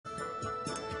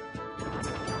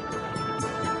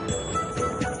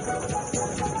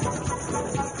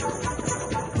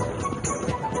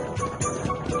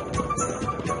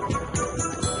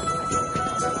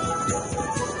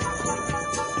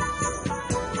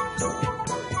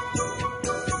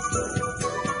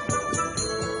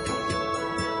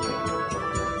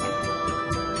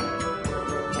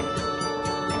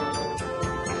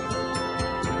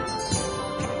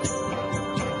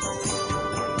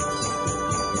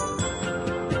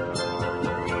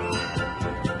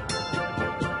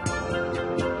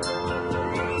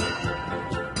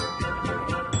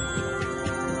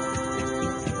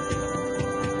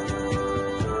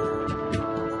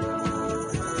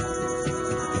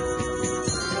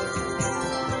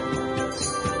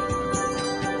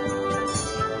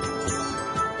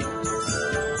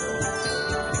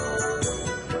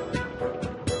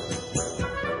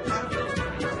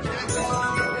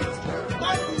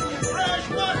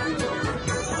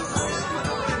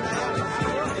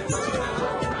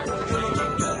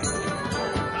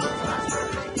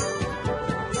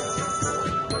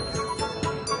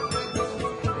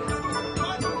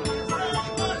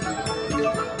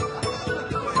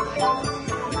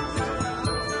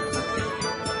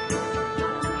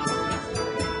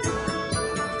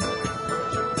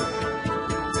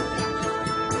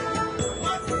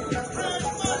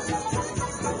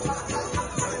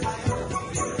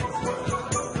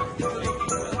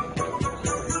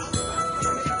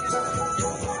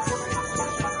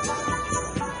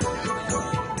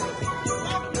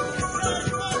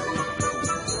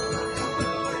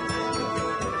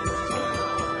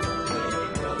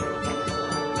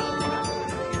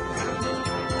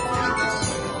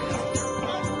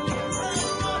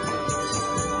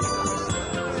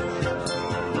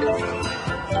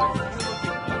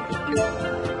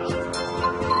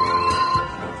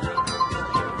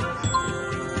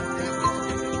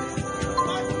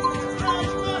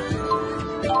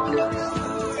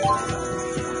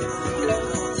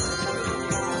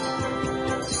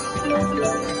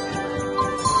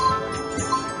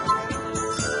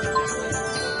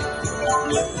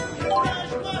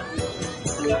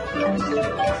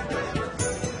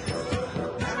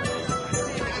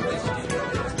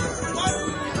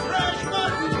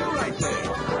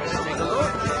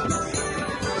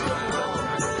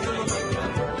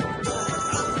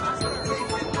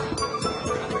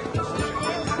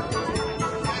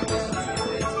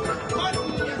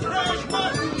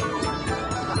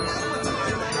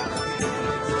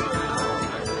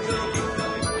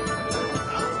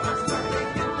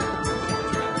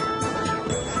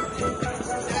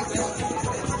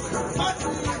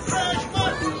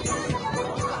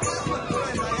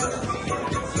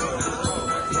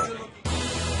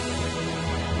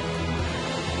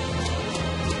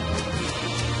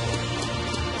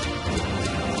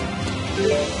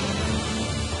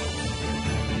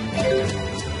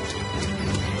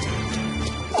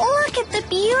Look at the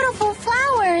beautiful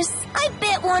flowers. I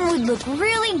bet one would look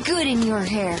really good in your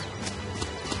hair.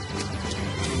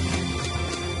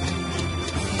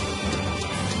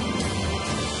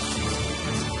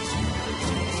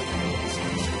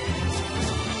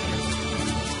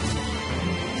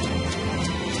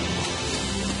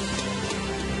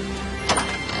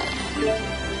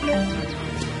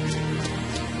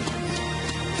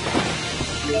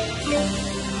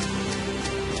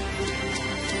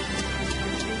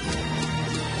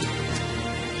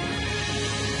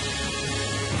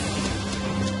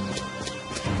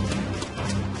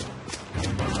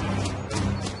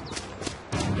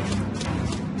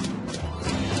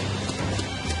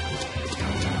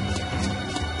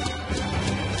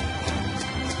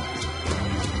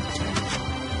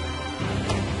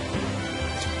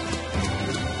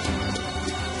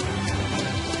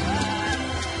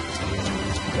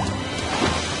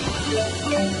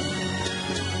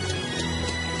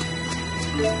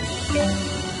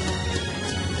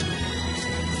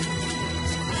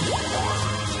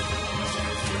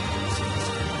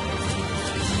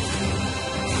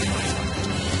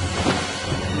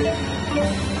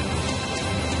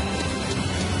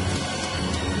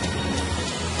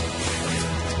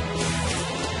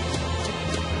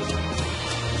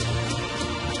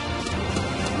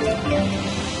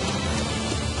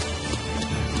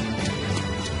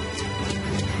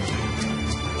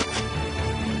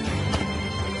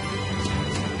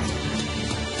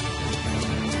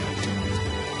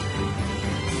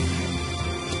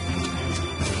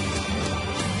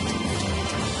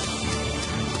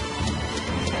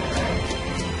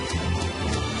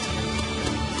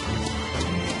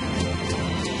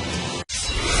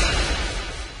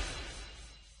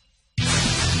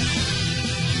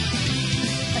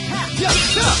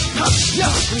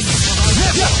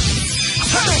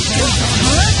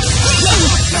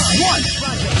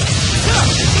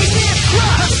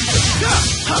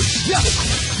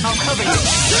 I'll cover you.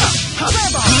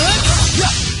 Grab on.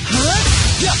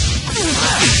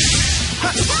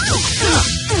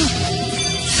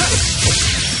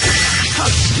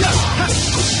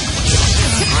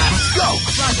 Go!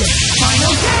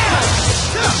 Final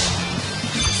dance!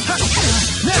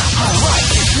 Now, alright,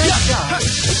 nice job.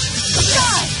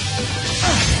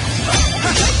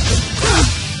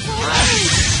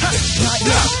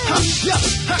 Not yet.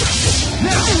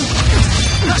 Now!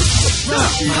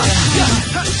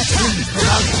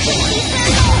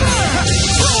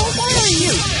 Where are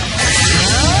you?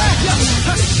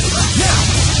 Now!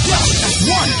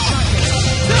 One!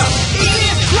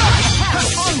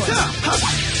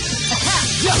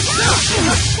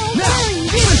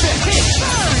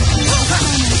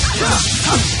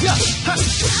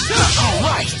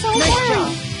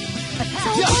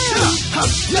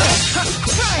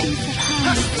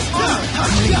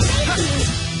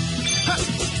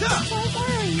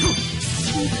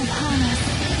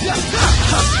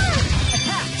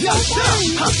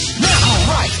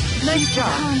 Alright, nice job.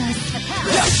 Alright,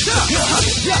 nice job.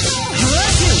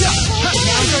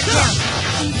 Now you're down.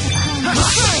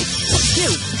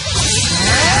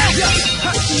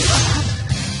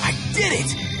 I did it!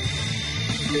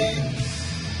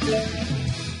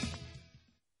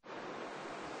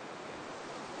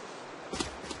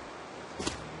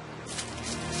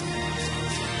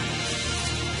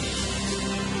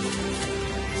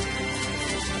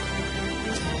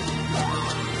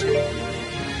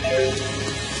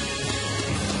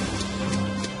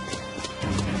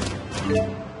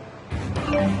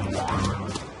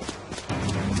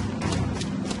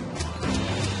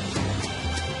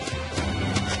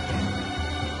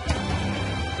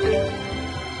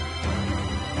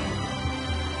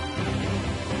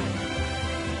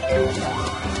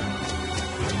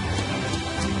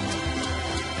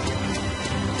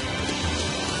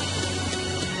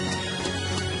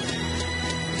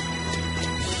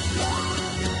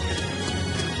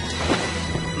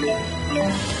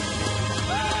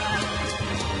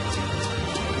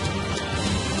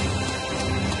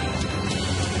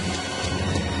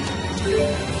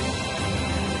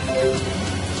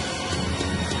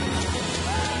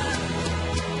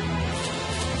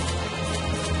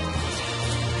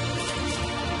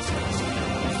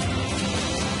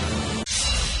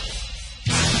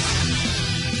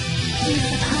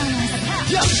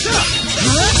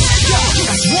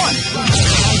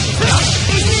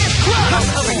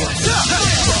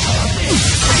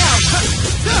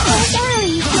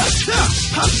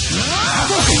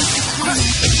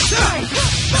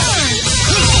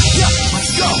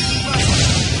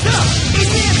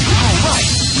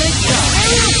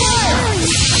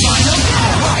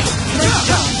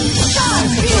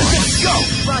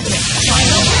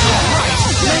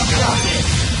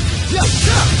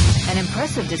 An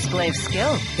impressive display of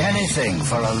skill. Anything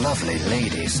for a lovely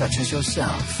lady such as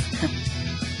yourself.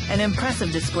 An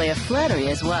impressive display of flattery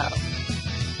as well.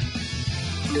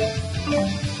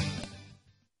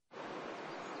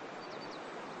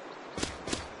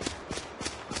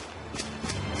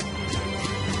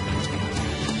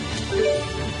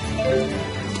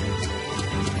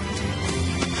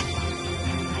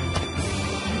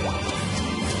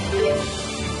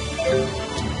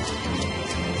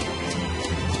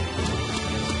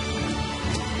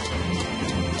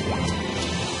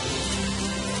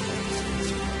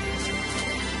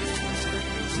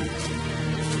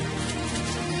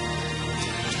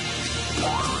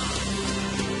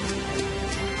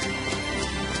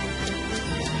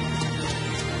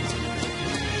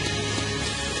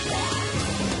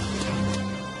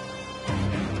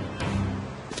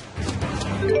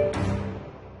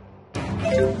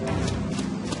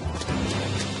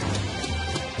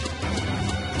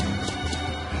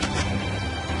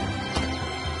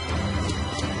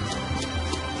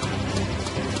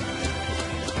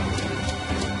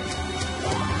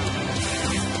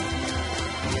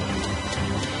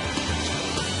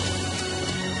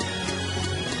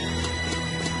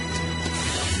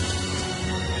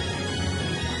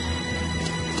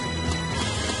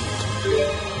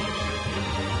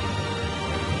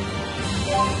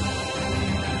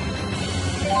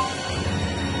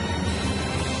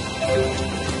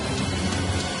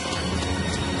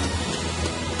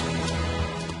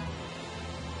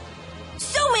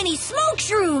 Smoke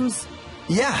shrooms!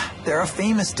 Yeah, they're a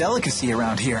famous delicacy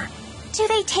around here. Do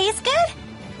they taste good?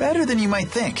 Better than you might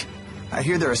think. I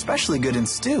hear they're especially good in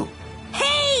stew.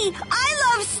 Hey!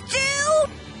 I love stew!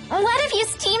 What if you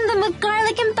steam them with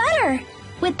garlic and butter?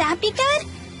 Would that be good?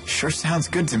 Sure sounds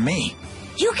good to me.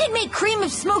 You could make cream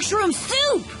of smoke shroom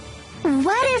soup!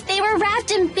 What if they were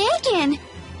wrapped in bacon?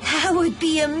 That would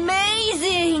be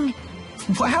amazing!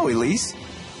 Wow, Elize.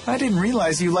 I didn't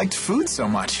realize you liked food so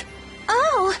much.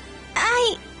 Oh,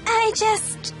 I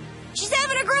just... She's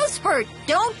having a growth spurt.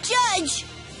 Don't judge.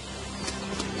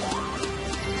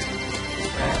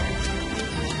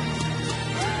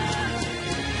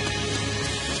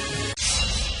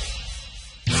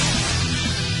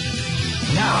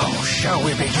 Now, shall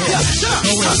we begin?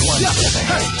 Who is one step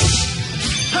ahead?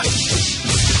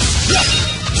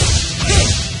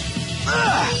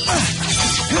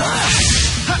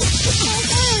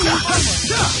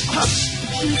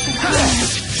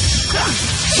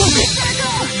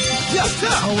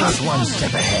 Always one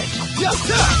step ahead.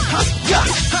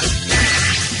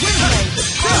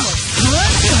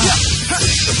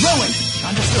 Rolling.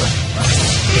 Understood.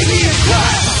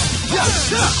 Let's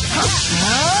show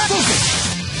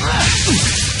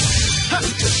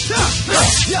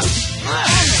our skills!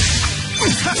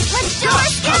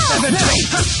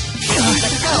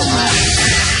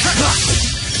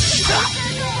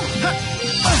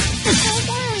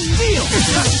 Deal!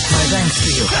 My thanks to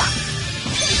you.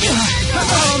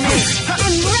 Follow me.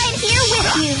 I'm right here with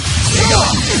you. Dig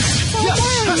on! So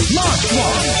Launch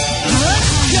one!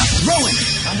 Rolling!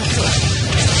 Understood.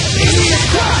 Immediate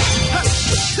cry!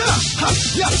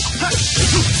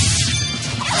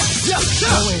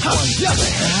 Always one step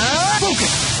ahead.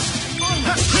 Focus!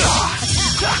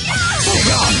 Dig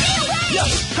on!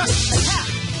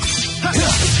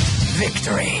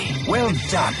 Victory! Well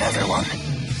done, everyone.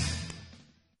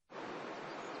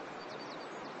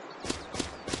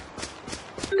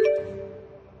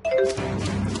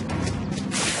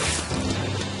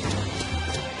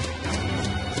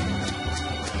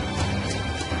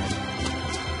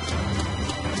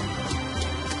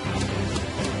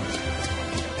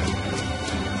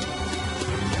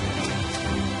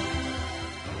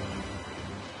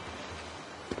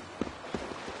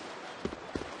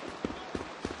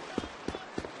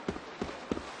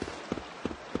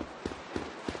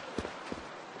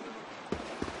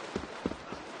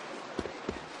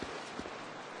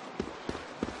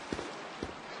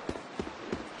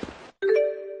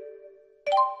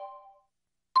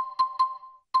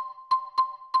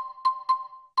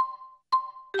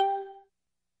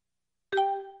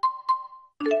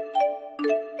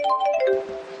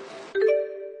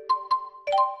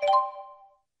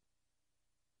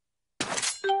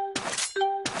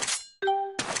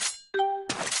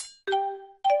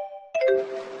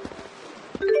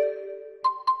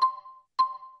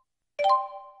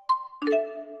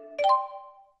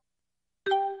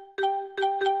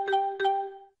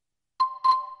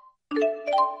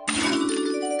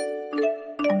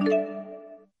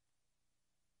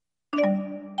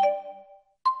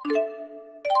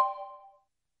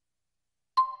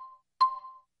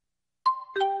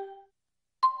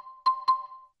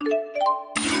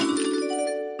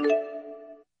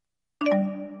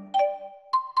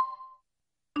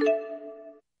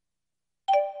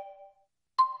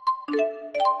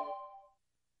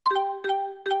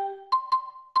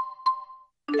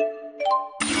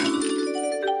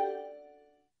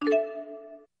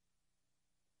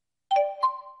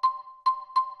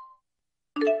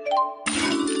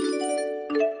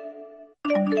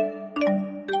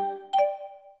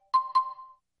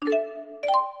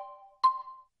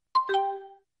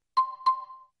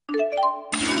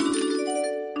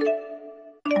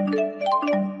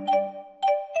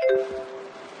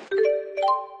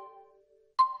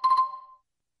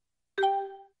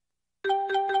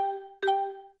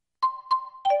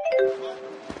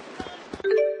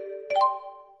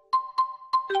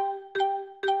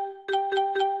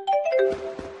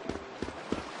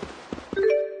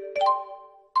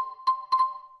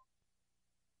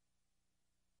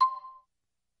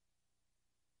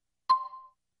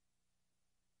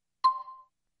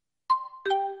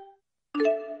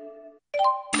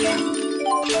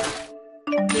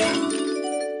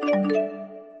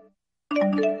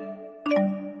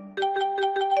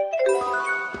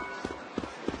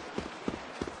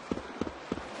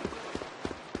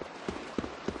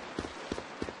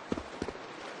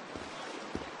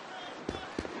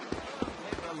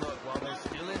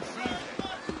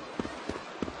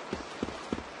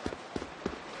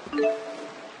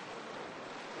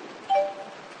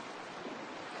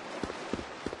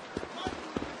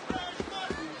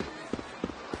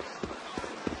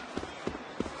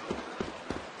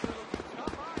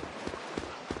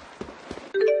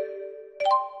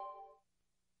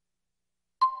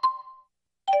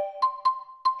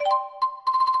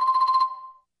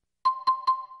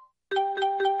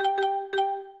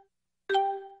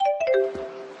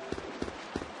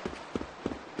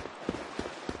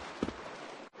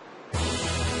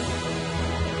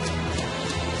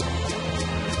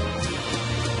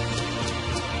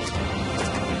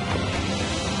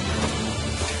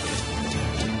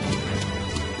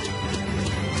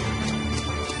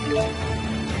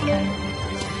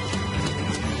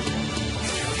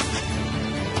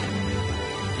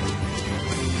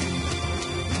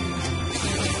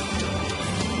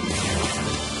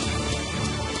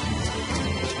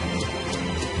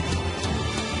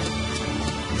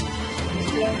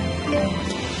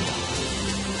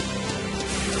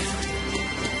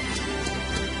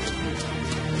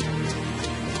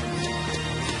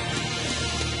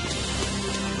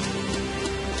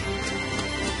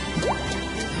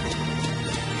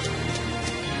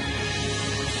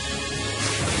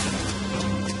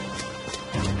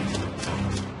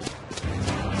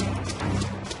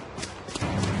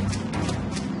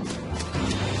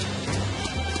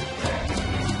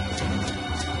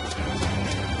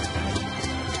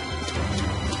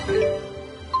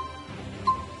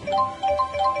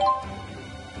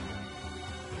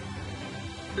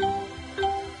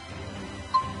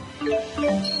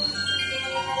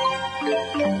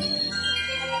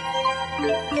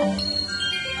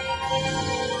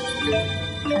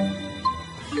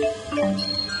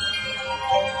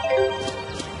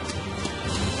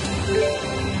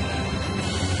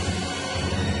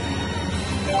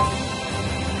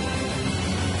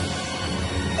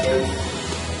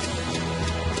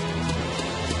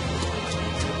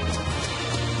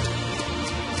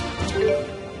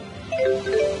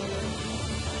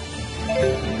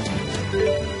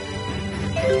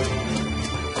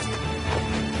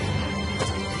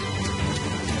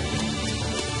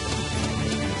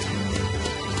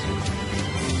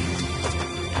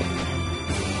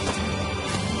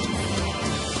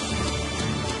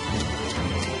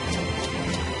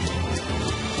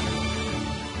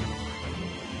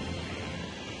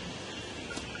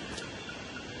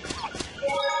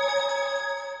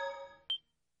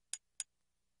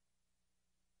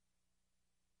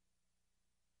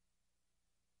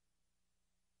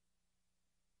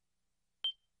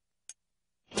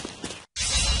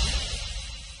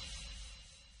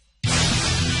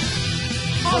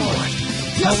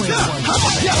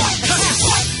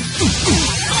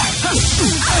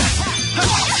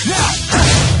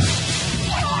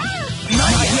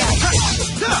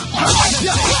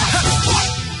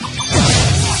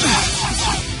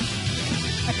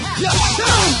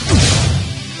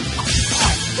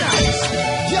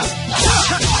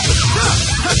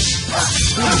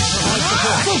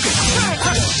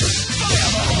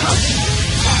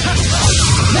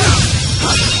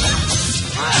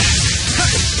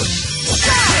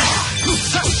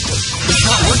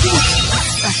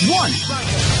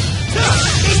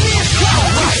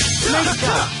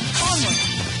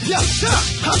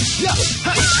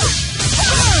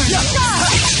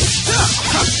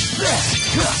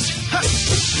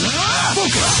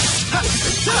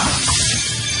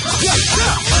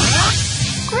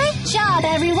 Great job,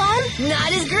 everyone!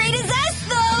 Not as great as us,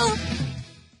 though!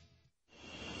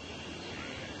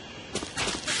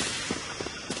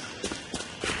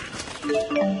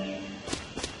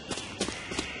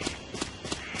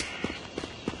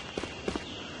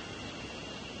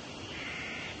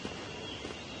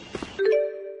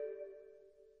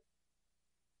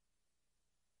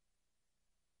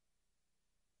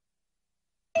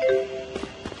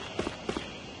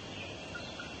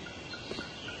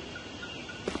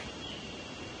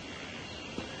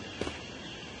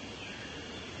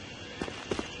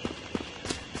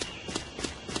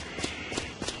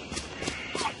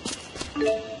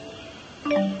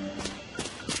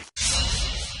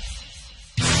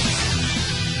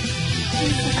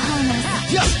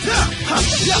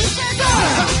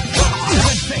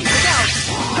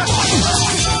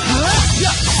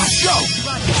 Let's go!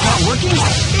 It's not working?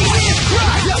 Elize,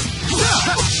 cry!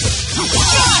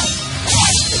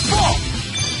 Fall!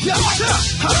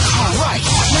 Alright,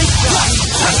 nice job!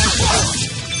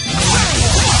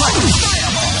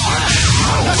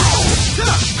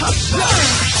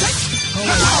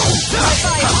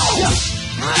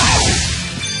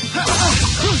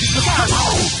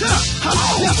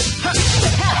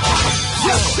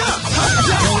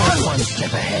 One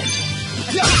step ahead.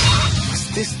 Was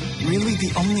this really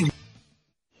the only...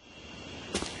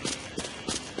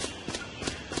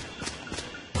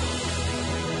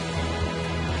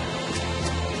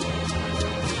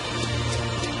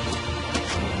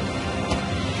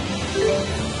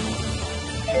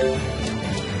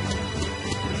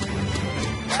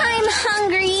 I'm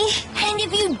hungry. And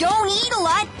if you don't eat a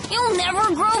lot, you'll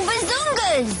never grow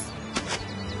bazungas.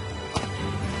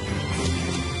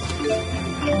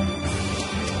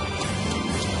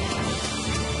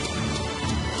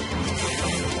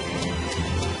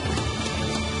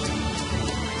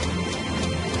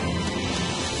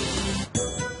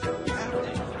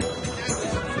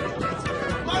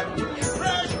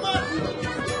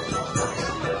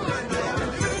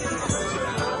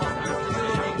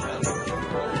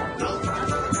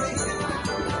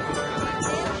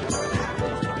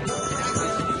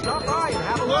 Stop by and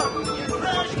have a look.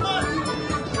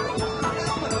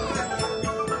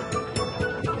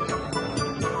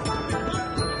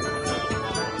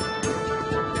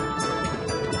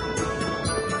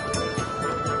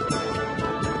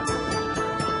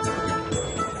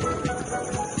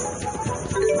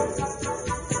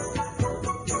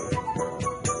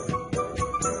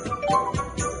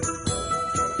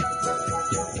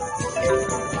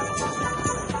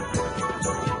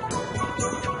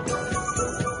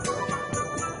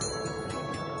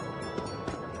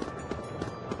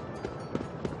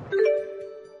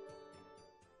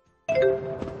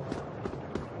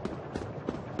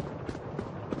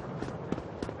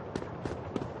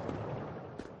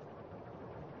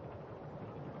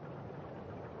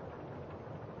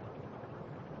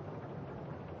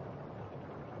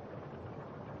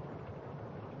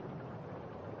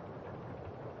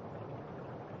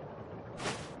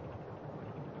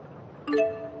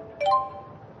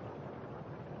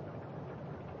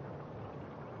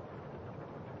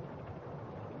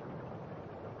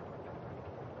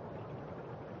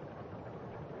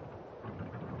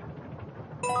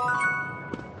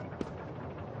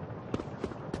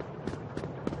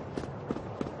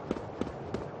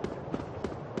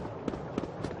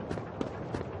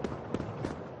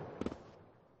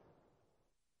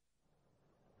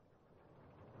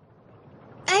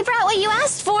 I brought what you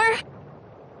asked for.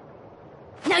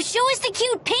 Now show us the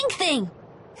cute pink thing.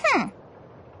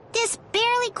 This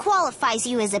barely qualifies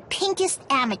you as a pinkest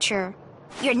amateur.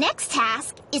 Your next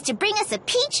task is to bring us a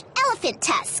peach elephant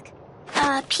tusk.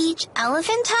 A peach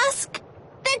elephant tusk?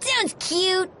 That sounds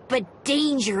cute, but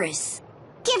dangerous.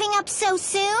 Giving up so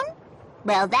soon?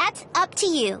 Well, that's up to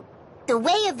you. The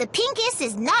way of the pinkest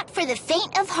is not for the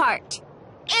faint of heart.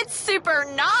 It's super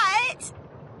not.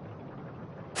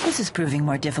 This is proving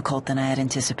more difficult than I had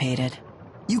anticipated.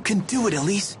 You can do it,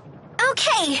 Elize.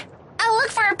 Okay, I'll look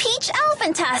for a peach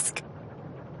elephant tusk.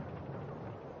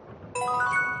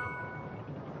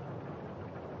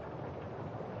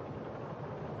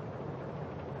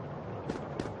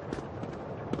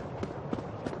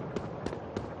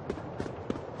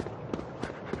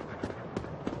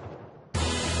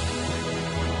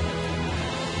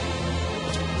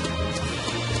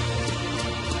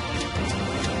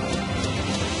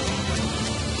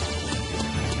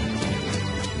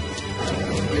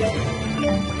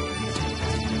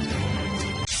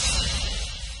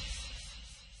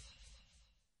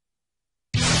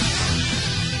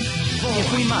 If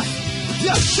we must.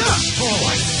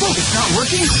 Forward. It's not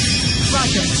working?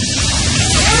 Roger.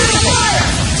 Area fire!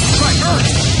 Try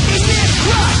Earth! Advance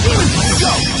crash!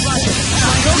 Go! Roger.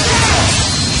 Final down!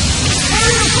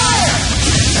 Area fire!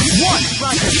 That's one!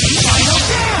 Roger. Final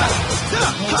down!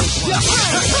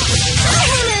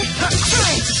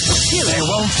 They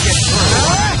won't get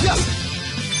through.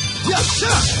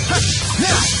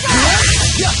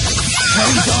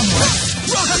 Heading onward.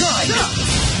 Rock side!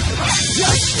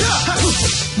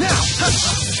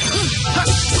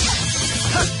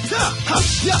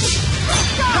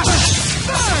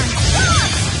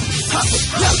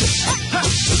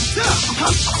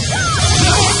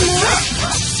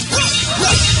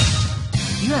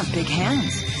 You have big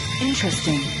hands.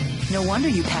 Interesting. No wonder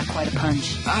you pack quite a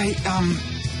punch.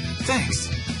 Thanks.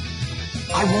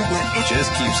 I won't let it...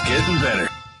 Just keeps getting better.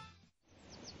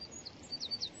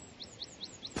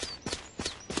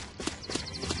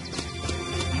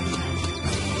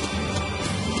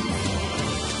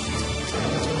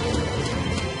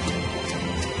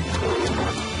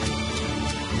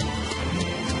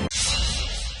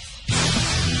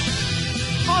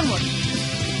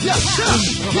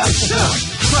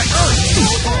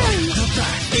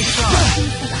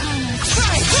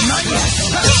 Not yet.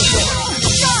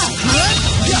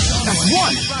 That's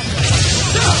one.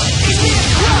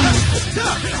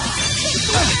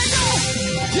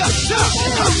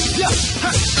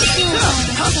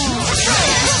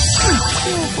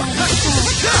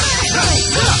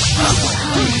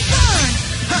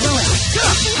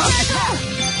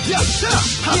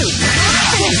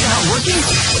 Not working?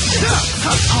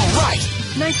 All right.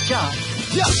 Nice job.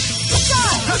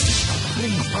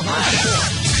 Please provide support.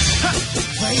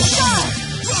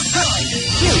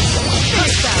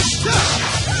 Finish that.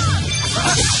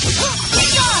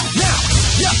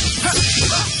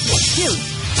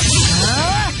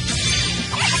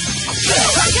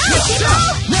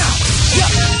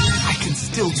 I can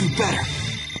still do better.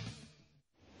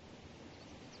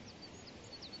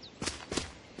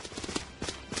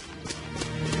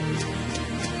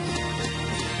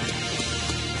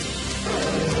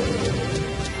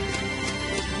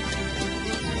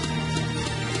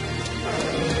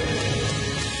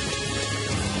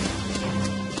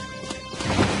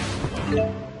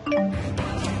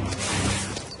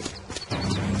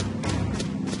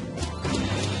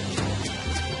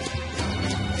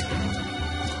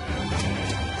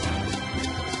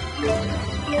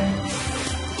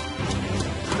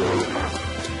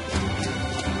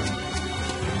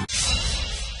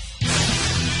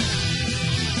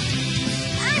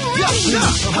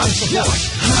 Provide support.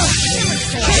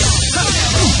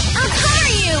 I'll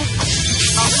cover you!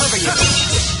 I'll cover you.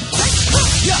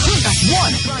 That's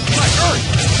one. My Earth.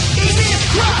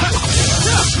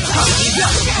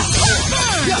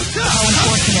 How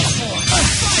unfortunate.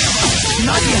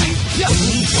 Not yet. We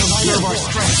need to preserve our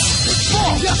strength.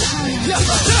 All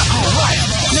right.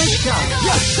 Nice job.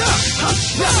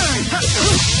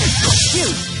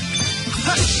 Shoot.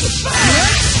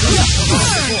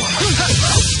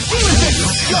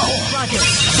 Let's go. Rocket.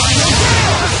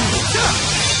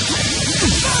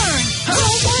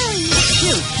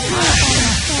 Shoot.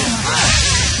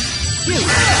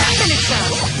 Finish that.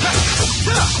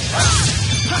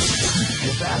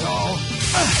 Is that all?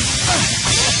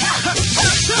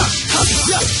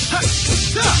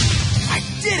 I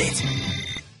did it!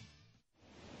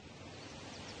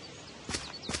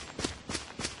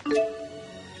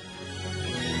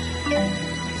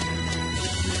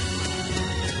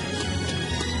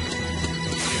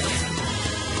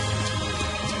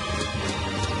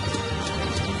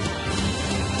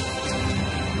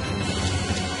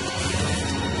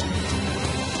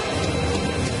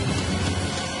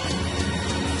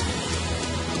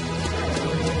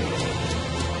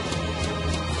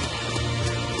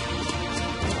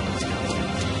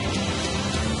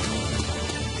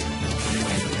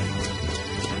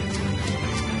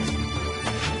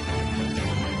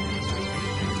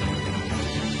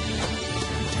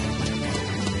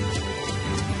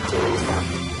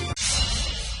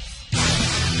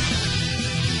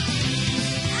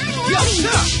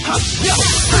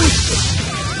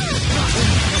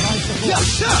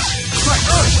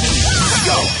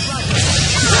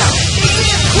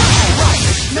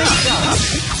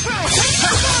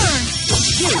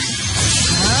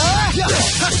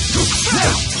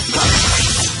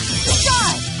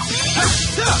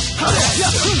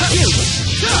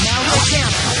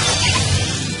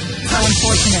 How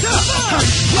unfortunate.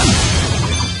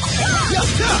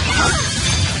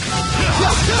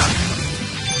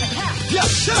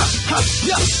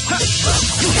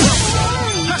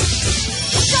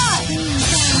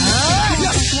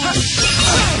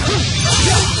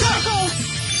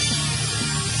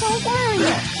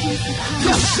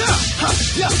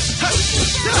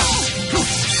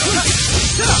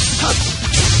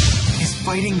 Is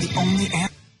fighting the only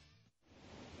answer?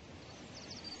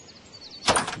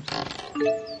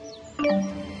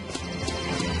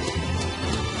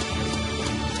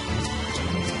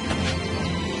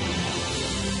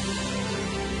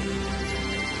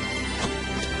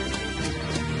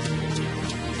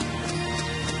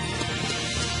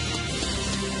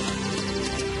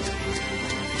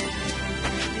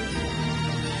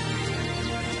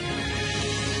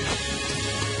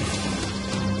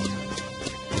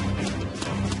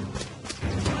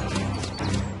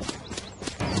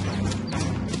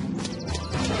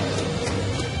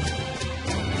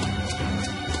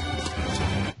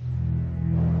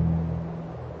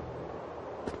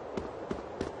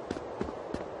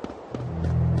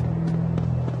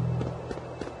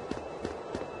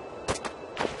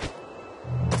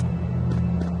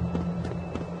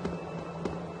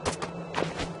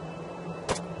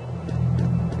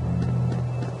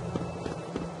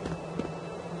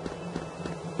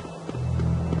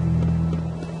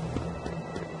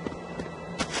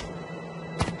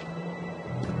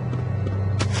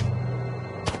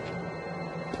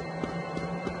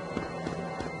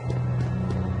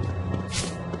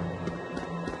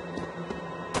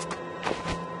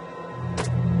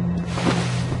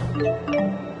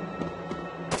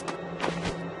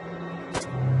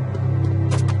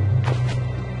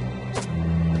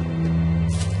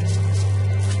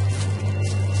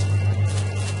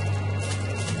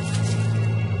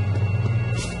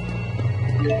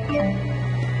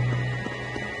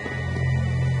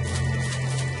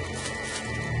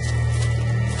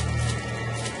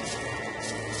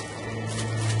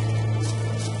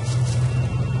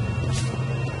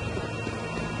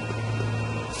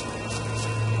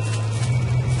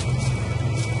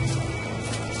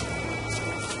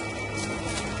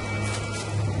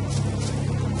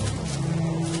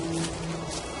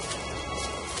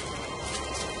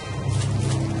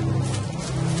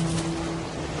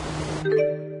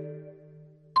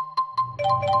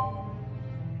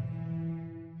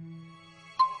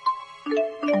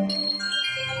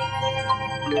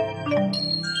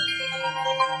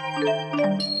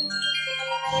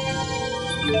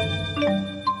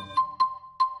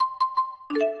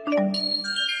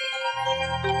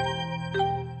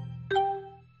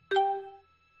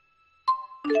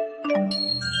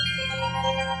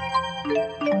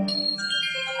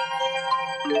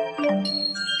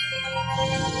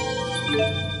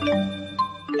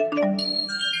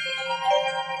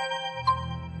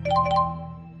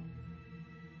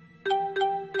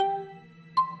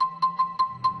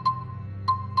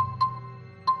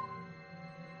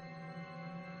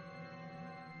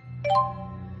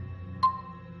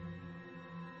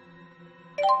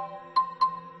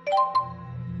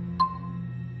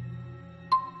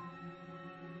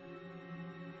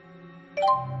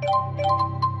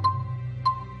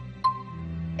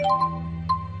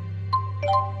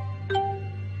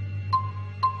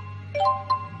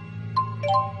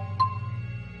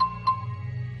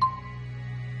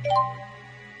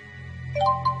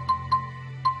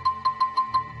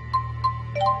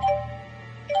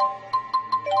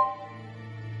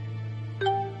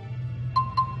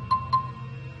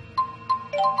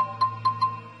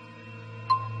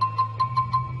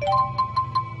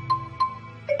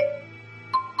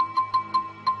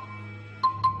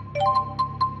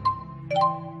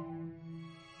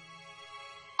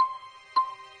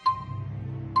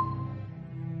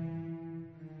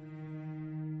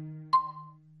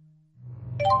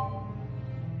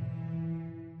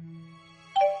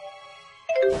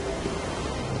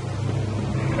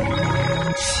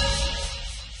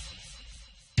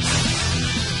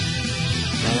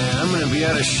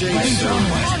 Out of shape, so.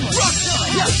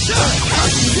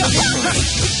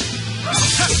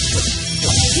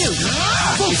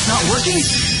 It's not working?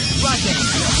 Rocket!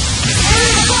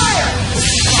 Fire!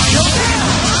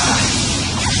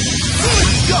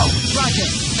 Go!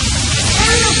 Rocket!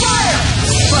 Area fire!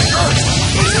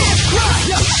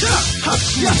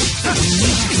 We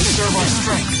need to conserve our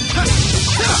strength.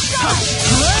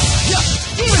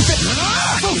 Demon Fit!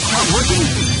 It's not working?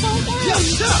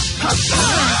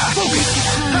 Focus!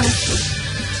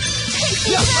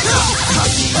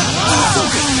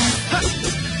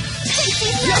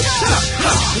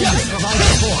 Provide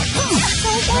support.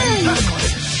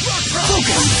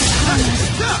 Focus!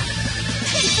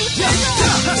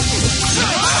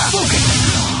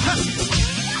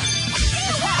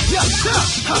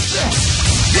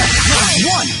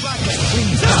 One!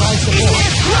 Please provide support.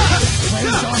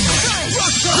 Place onward.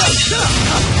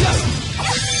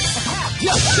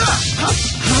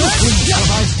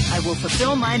 I will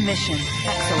fulfill my mission.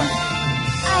 Excellent.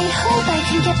 I hope I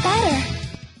can get better.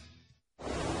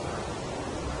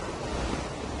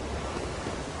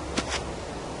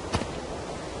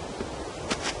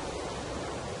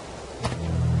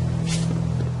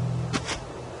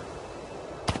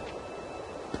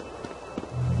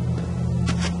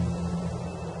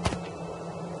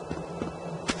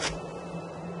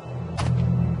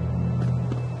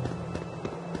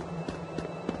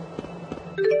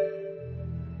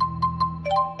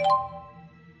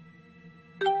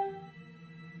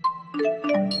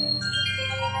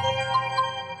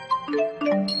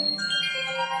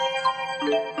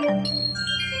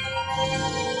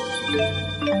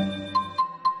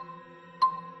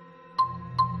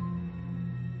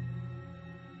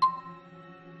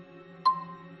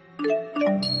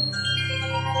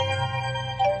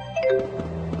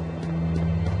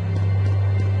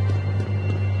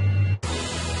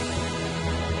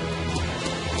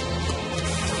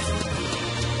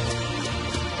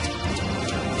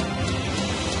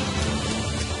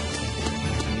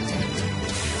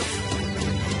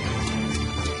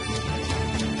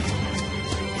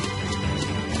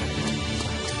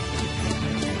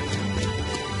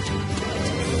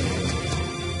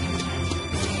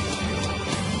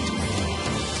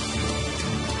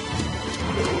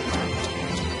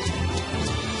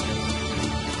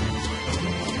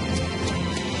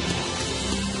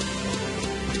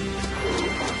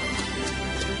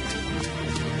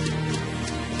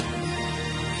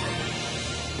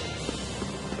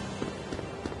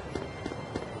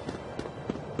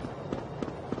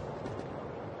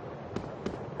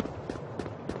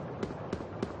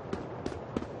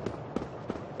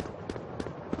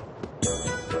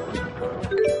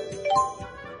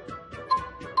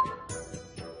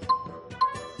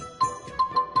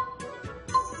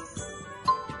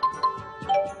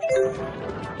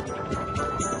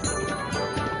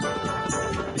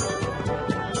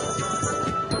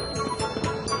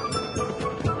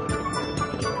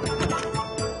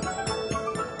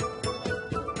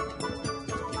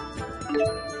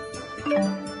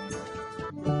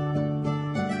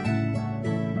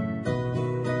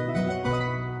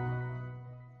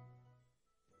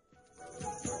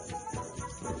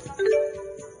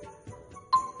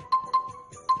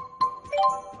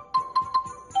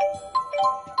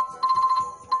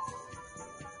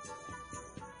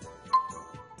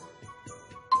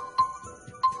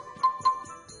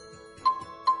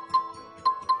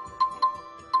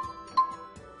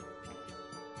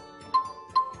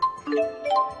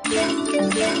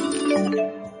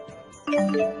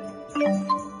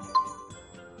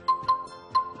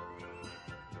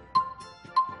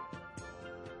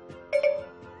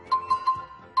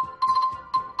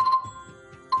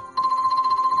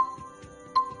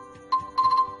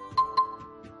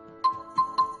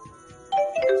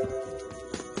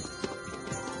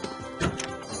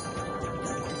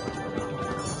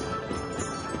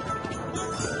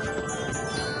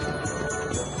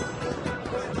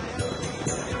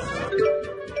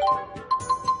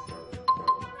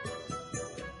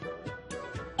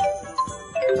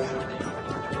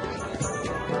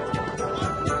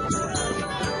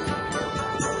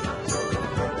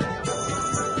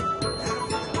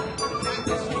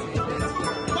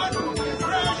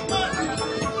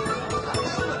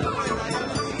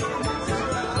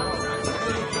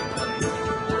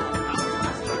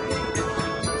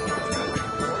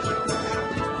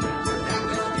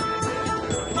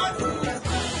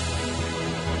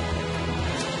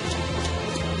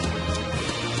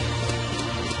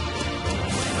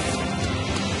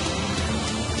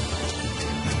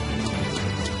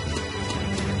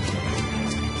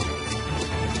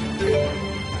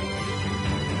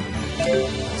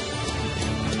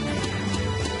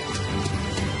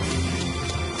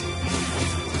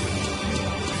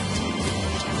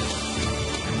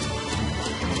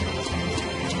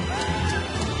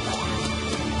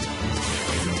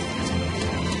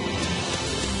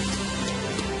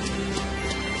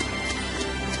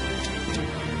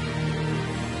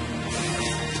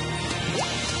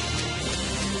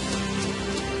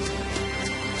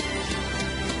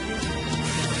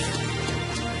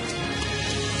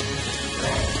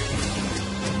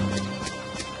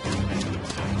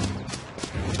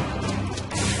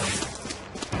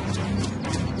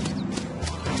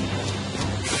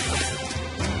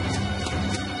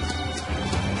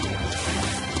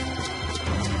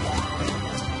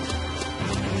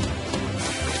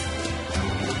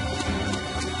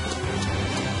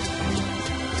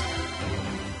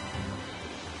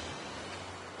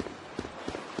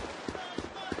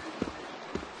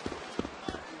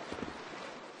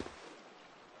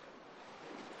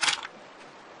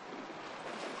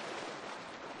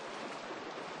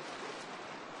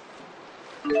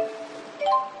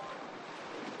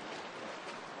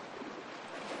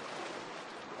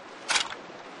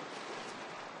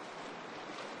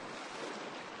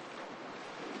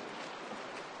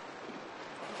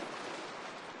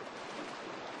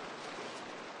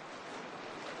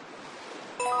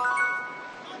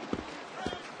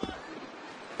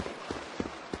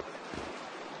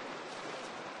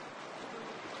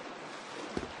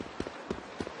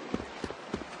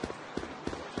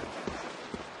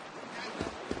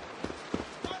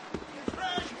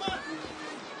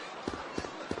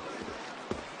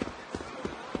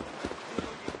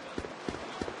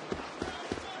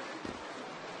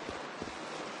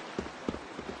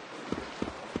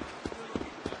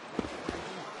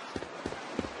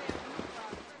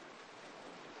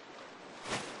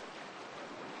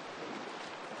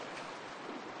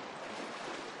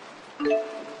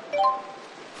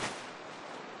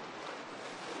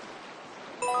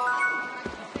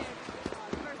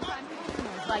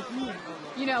 Like me.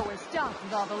 You know, we're stocked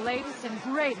with all the latest and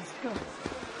greatest goods.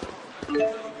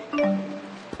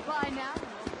 Buy now and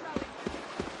we'll throw it.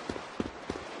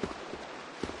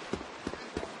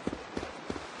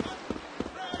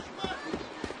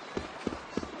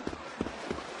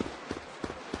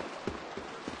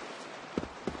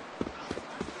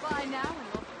 Buy now and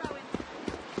we'll throw it.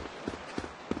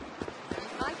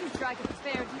 I can strike at the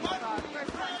fair deal for our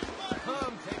first time.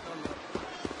 Come, take a look.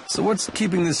 So what's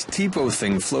keeping this Tipo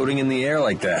thing floating in the air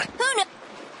like that? Who knows?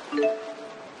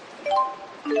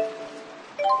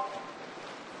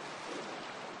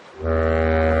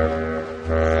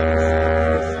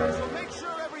 So make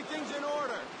sure everything's in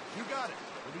order. You got it.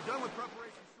 We'll be done with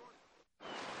preparation shortly.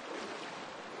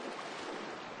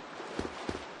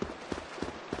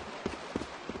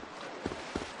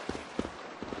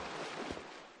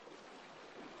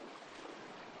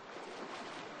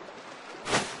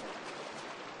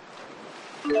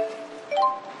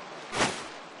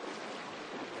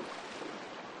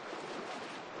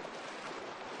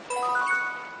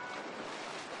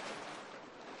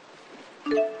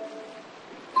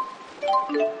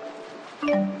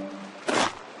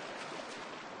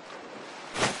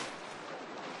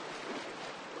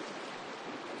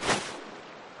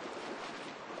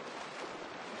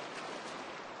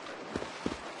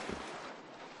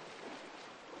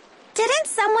 Didn't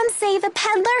someone say the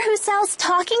peddler who sells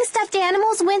talking stuffed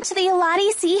animals went to the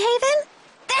Elize Sea Haven?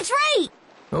 That's right!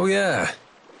 Oh yeah.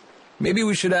 Maybe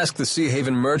we should ask the Sea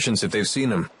Haven merchants if they've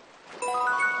seen him.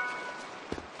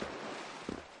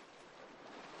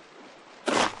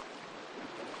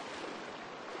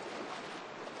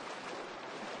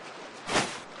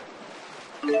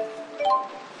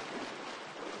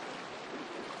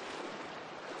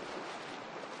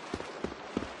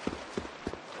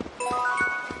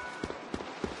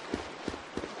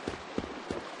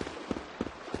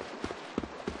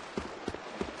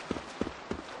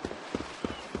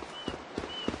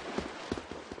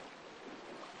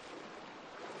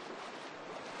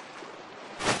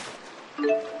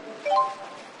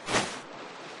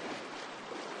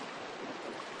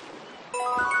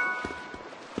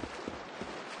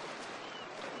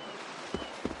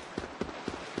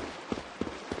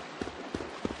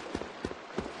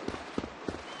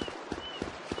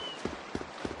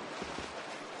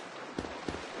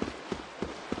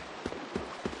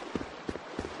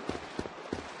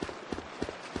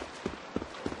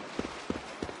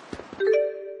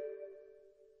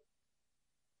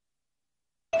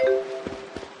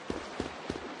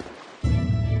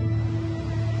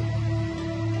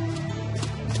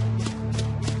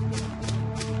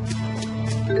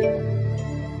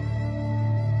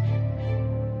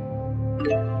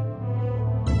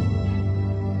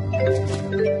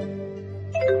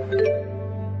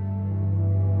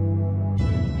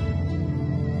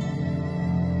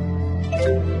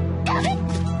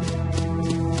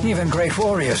 Even great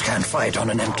warriors can't fight on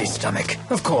an empty stomach.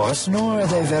 Of course, nor are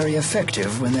they very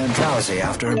effective when they're drowsy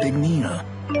after a big meal.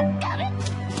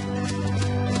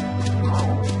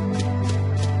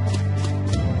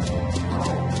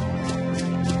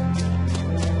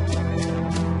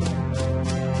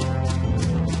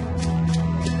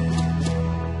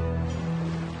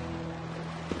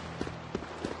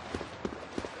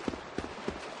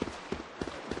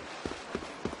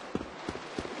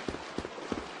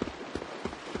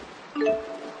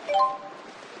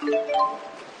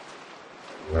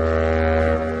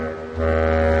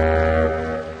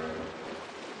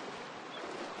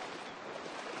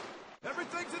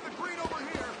 Everything's in the green over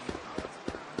here.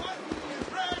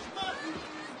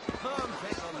 Come,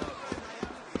 take a look.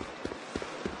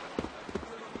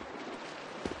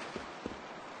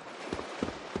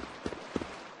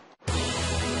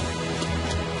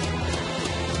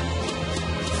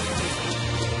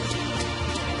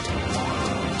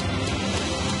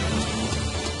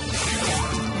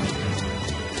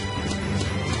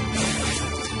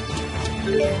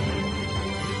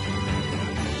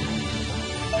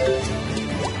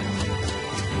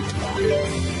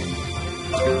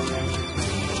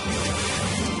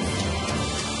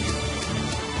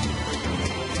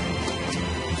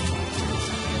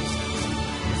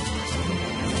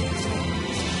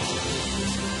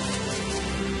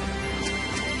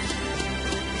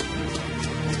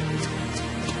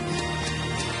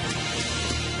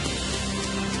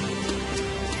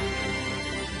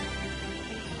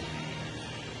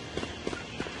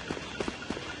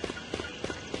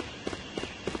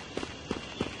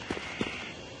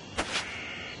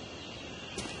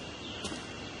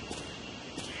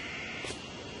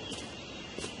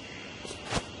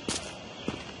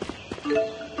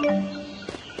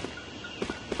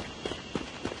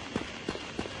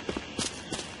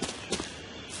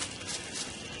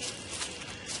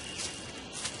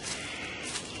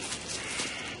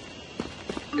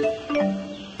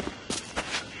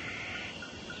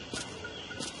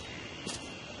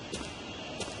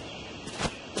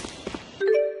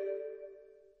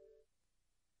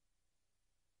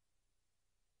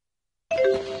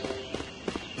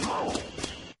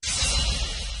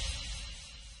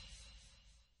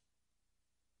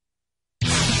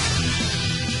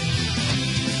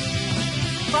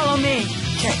 Follow me.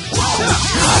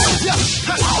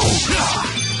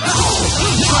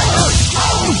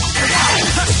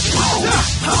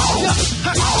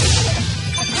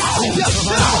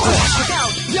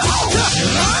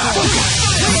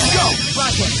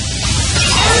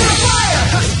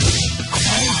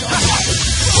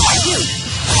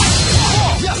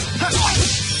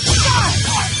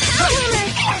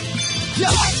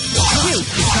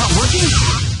 It's not working?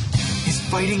 Is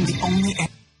fighting the only end?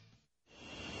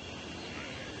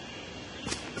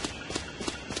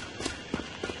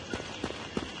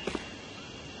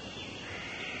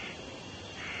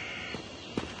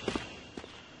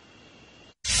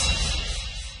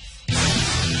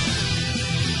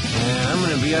 I'm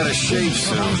gonna be out of shape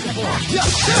soon. I'll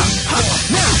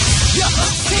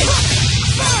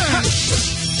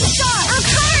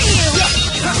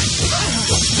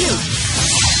cover you!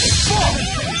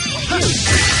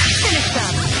 Finish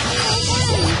them.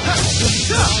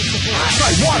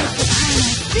 Try water!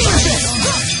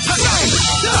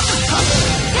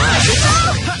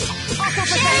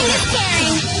 Sharing is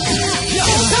caring!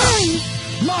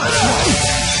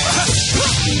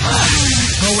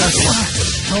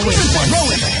 No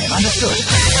way ahead. Understood.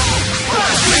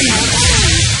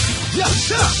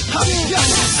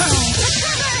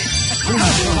 We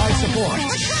need provide support.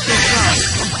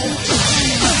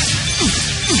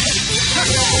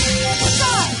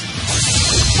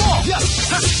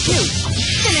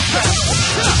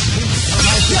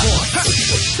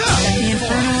 Let the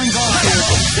Inferno involve here.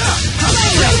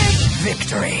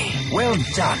 Victory. Well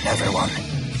done, everyone.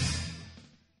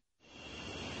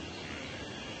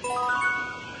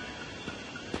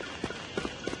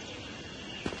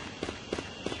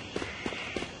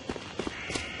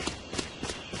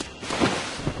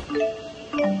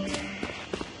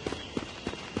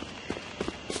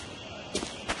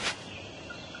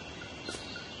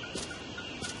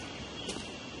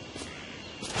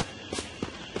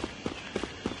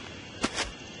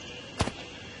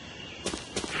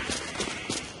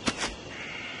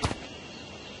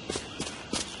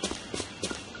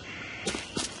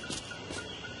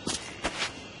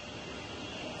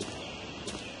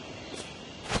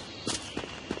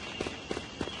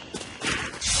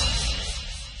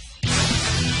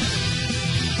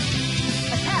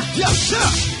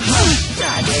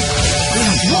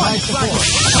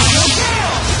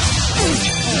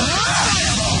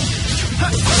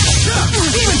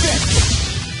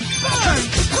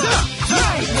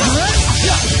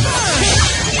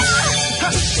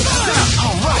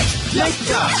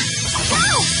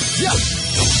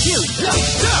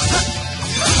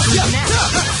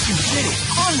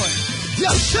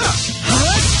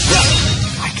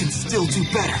 I can still do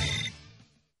better.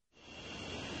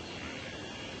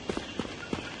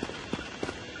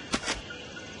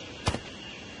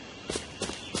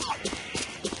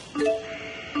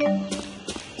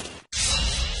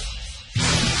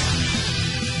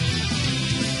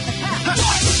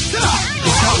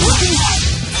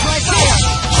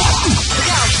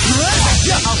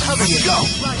 I'll cover you. Go!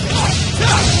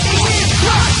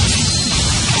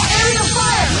 Aerial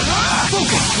fire!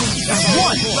 Focus! That's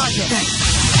one!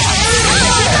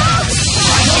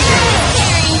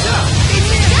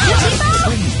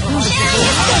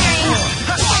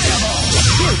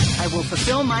 I will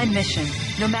fulfill my mission,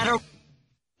 no matter...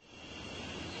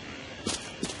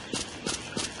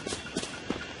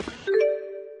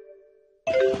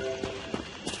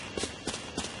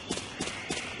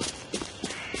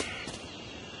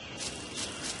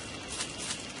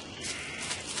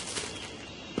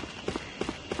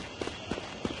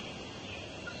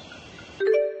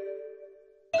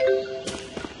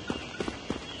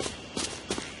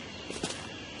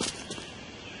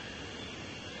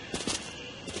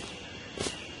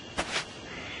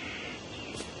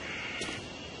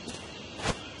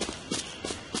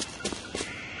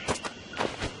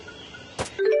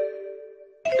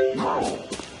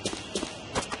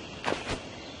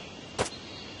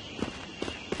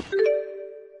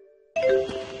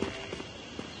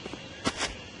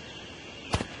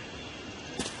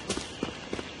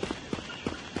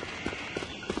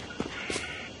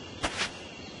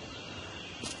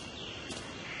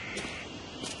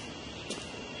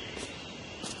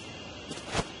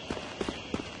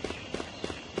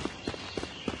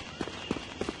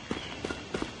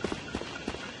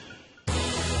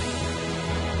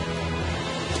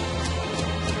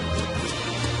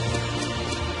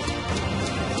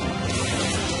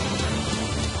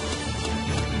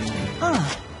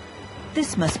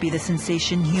 This must be the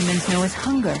sensation humans know as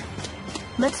hunger.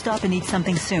 Let's stop and eat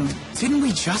something soon. Didn't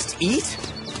we just eat?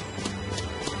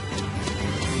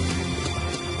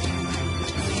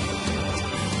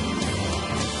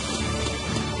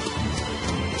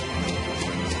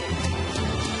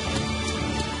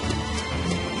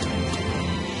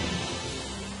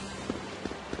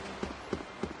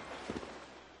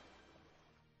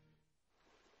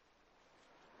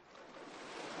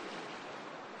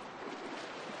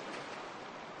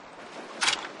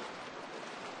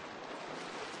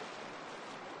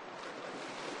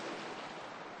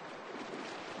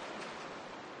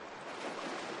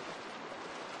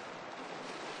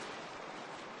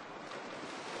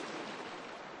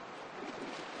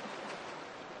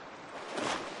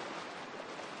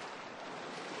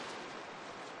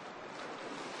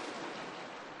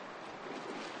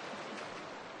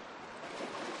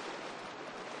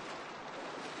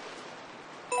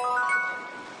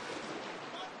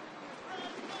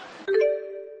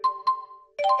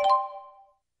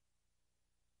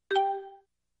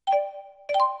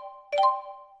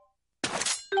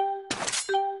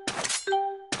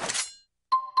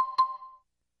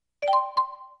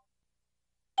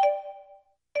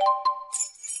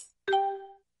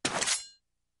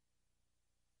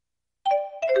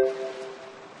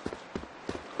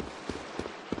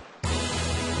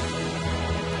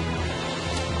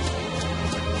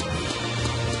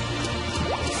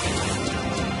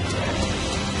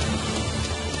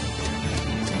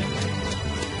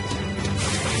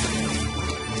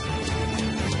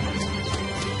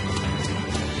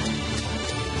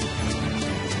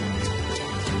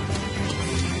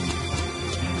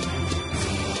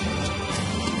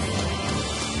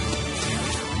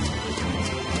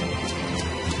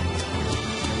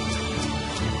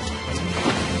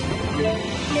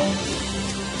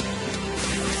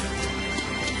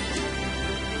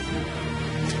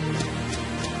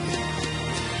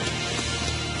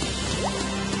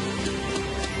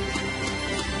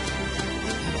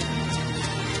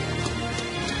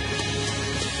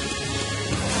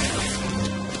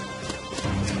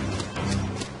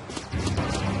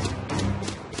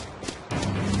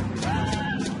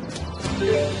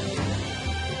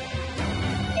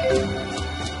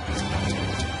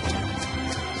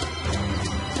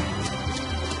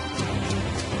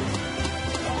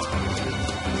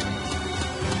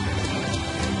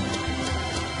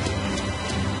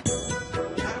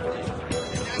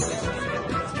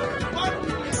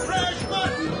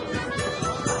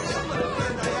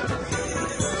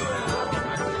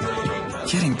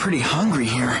 Getting pretty hungry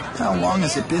here. How long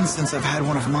has it been since I've had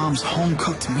one of Mom's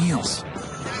home-cooked meals?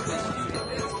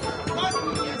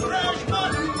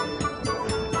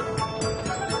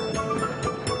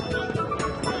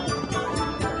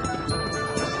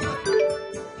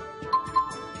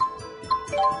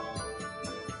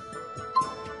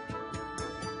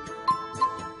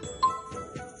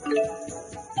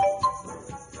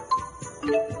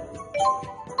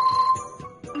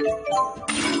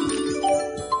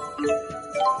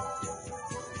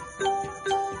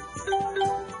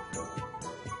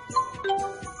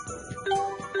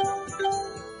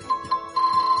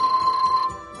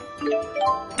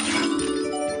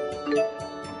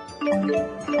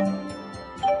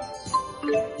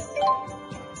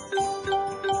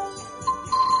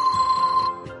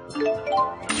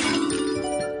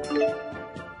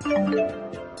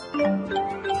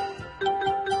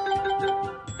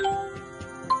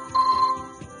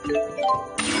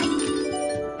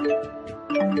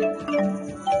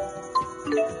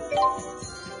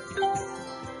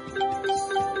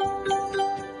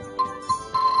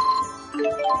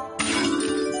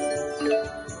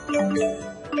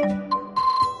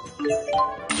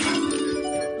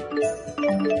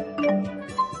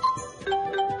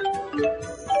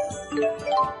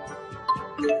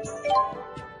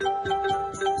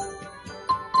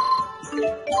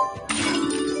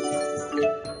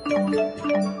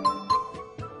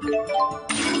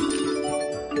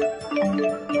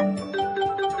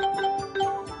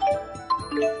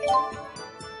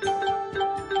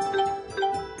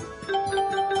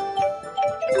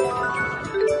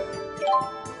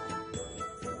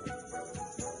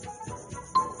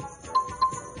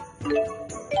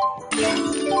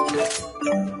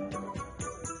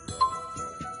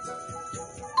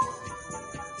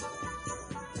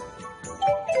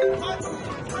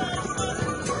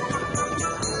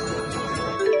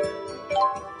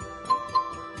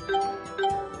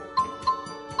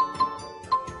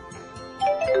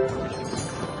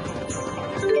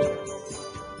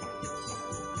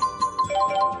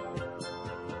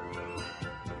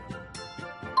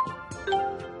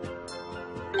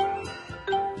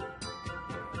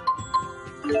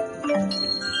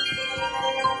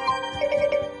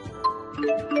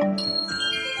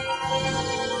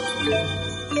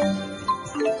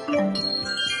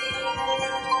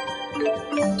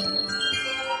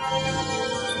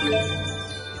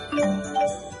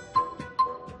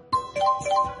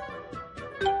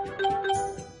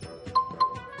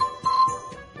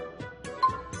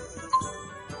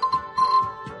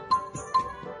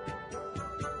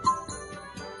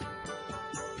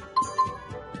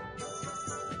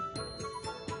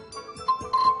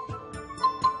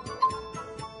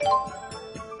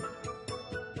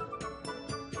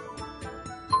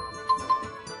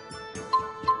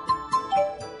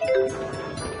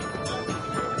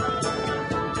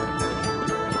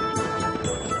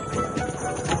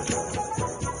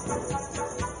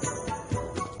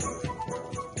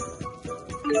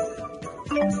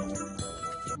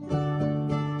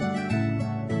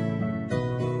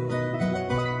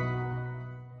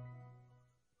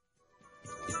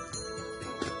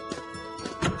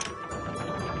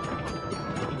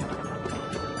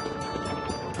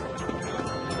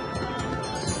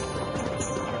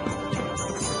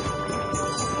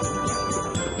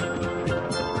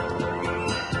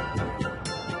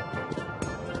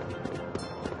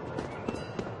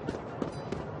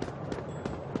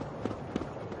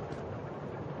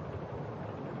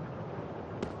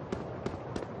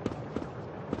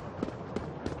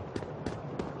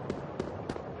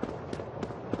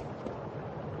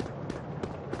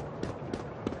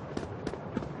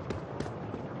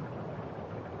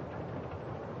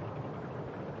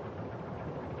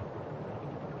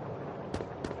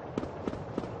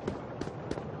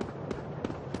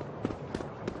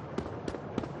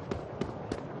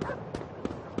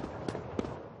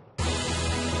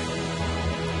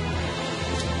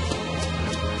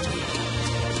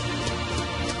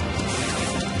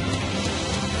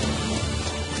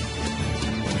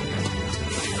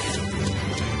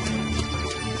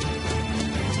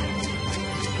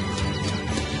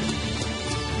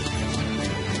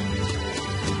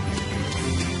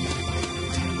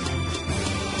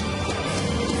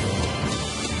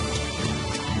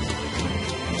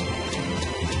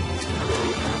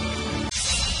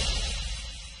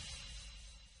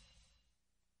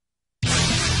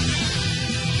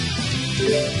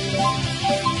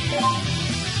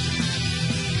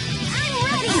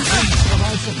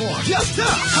 Support. Just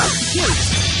up!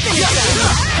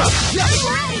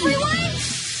 Everyone!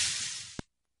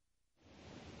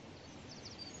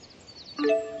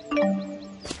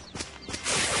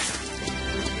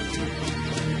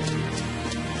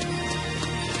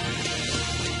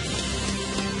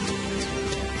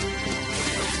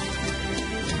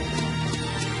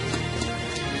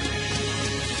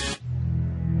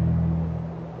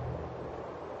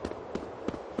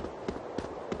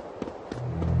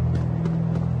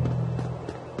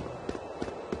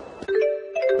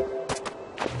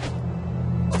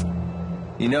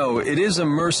 You know, it is a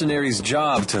mercenary's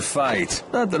job to fight.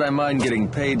 Not that I mind getting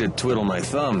paid to twiddle my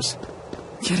thumbs.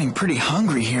 Getting pretty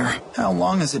hungry here. How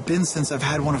long has it been since I've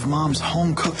had one of Mom's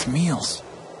home-cooked meals?